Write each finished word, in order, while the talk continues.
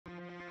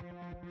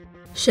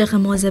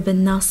Sheikha Moza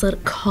bin Nasser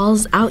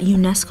calls out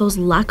UNESCO's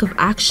lack of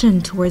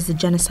action towards the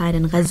genocide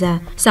in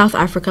Gaza. South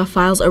Africa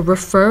files a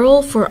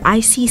referral for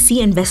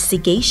ICC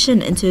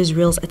investigation into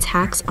Israel's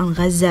attacks on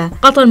Gaza.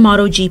 Qatar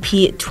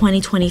MotoGP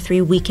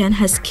 2023 weekend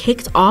has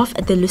kicked off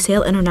at the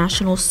Lusail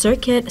International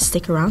Circuit.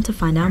 Stick around to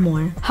find out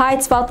more. Hi,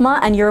 it's Fatma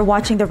and you're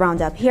watching the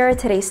Roundup. Here are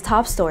today's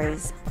top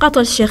stories.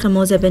 Qatar's Sheikha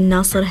Moza bin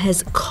Nasser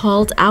has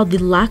called out the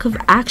lack of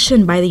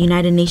action by the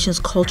United Nations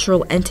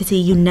cultural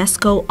entity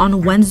UNESCO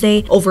on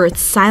Wednesday over its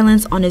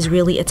silence on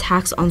Israeli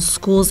attacks on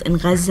schools in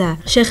Gaza.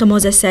 Sheikha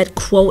Moza said,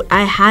 quote,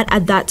 "I had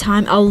at that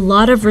time a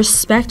lot of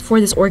respect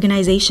for this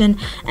organization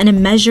and a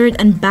measured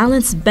and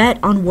balanced bet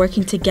on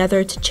working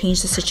together to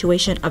change the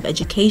situation of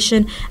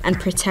education and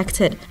protect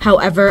it.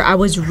 However, I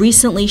was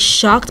recently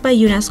shocked by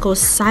UNESCO's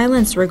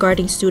silence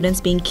regarding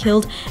students being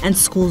killed and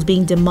schools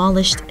being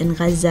demolished in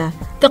Gaza."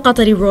 The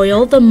Qatari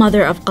royal, the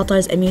mother of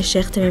Qatar's Emir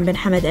Sheikh Tamim bin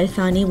Hamad Al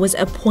Thani, was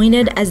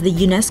appointed as the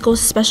UNESCO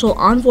Special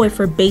Envoy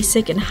for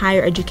Basic and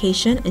Higher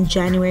Education in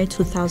January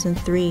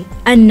 2003.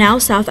 And now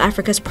South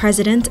Africa's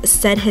president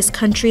said his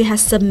country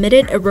has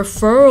submitted a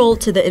referral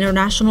to the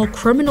International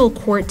Criminal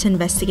Court to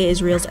investigate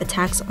Israel's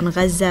attacks on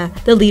Gaza.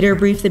 The leader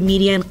briefed the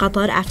media in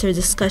Qatar after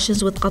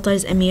discussions with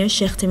Qatar's Emir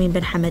Sheikh Tamim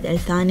bin Hamad Al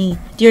Thani.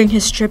 During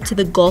his trip to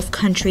the Gulf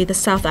country, the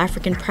South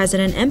African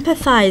president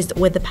empathized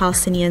with the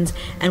Palestinians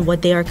and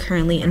what they are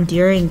currently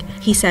enduring.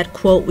 He said,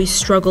 quote, "We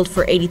struggled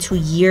for 82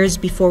 years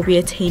before we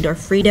attained our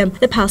freedom.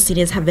 The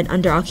Palestinians have been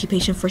under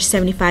occupation for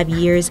 75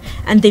 years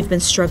and they've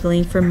been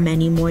struggling for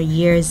many more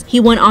years."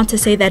 He went on to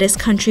say that his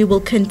country will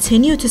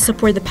continue to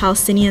support the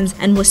Palestinians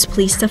and was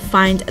pleased to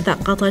find that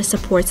Qatar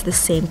supports the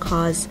same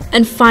cause.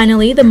 And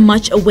finally, the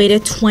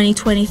much-awaited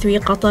 2023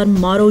 Qatar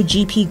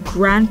MotoGP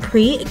Grand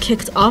Prix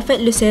kicked off at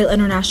Lusail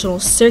International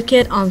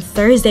Circuit on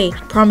Thursday,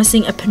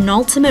 promising a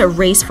penultimate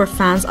race for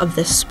fans of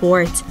this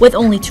sport. With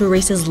only 2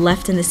 races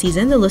left in the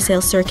season, the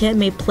Lusail Circuit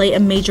may play a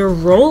major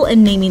role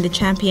in naming the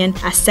champion,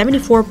 as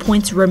 74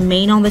 points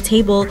remain on the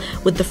table,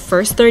 with the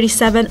first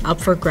 37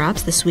 up for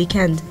grabs this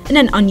weekend. In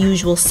an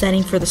unusual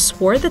setting for the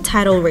sport, the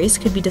title race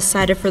could be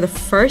decided for the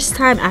first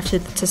time after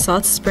the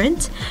Tissot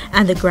Sprint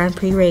and the Grand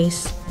Prix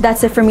race.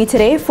 That's it for me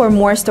today. For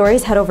more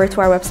stories, head over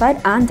to our website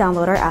and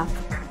download our app.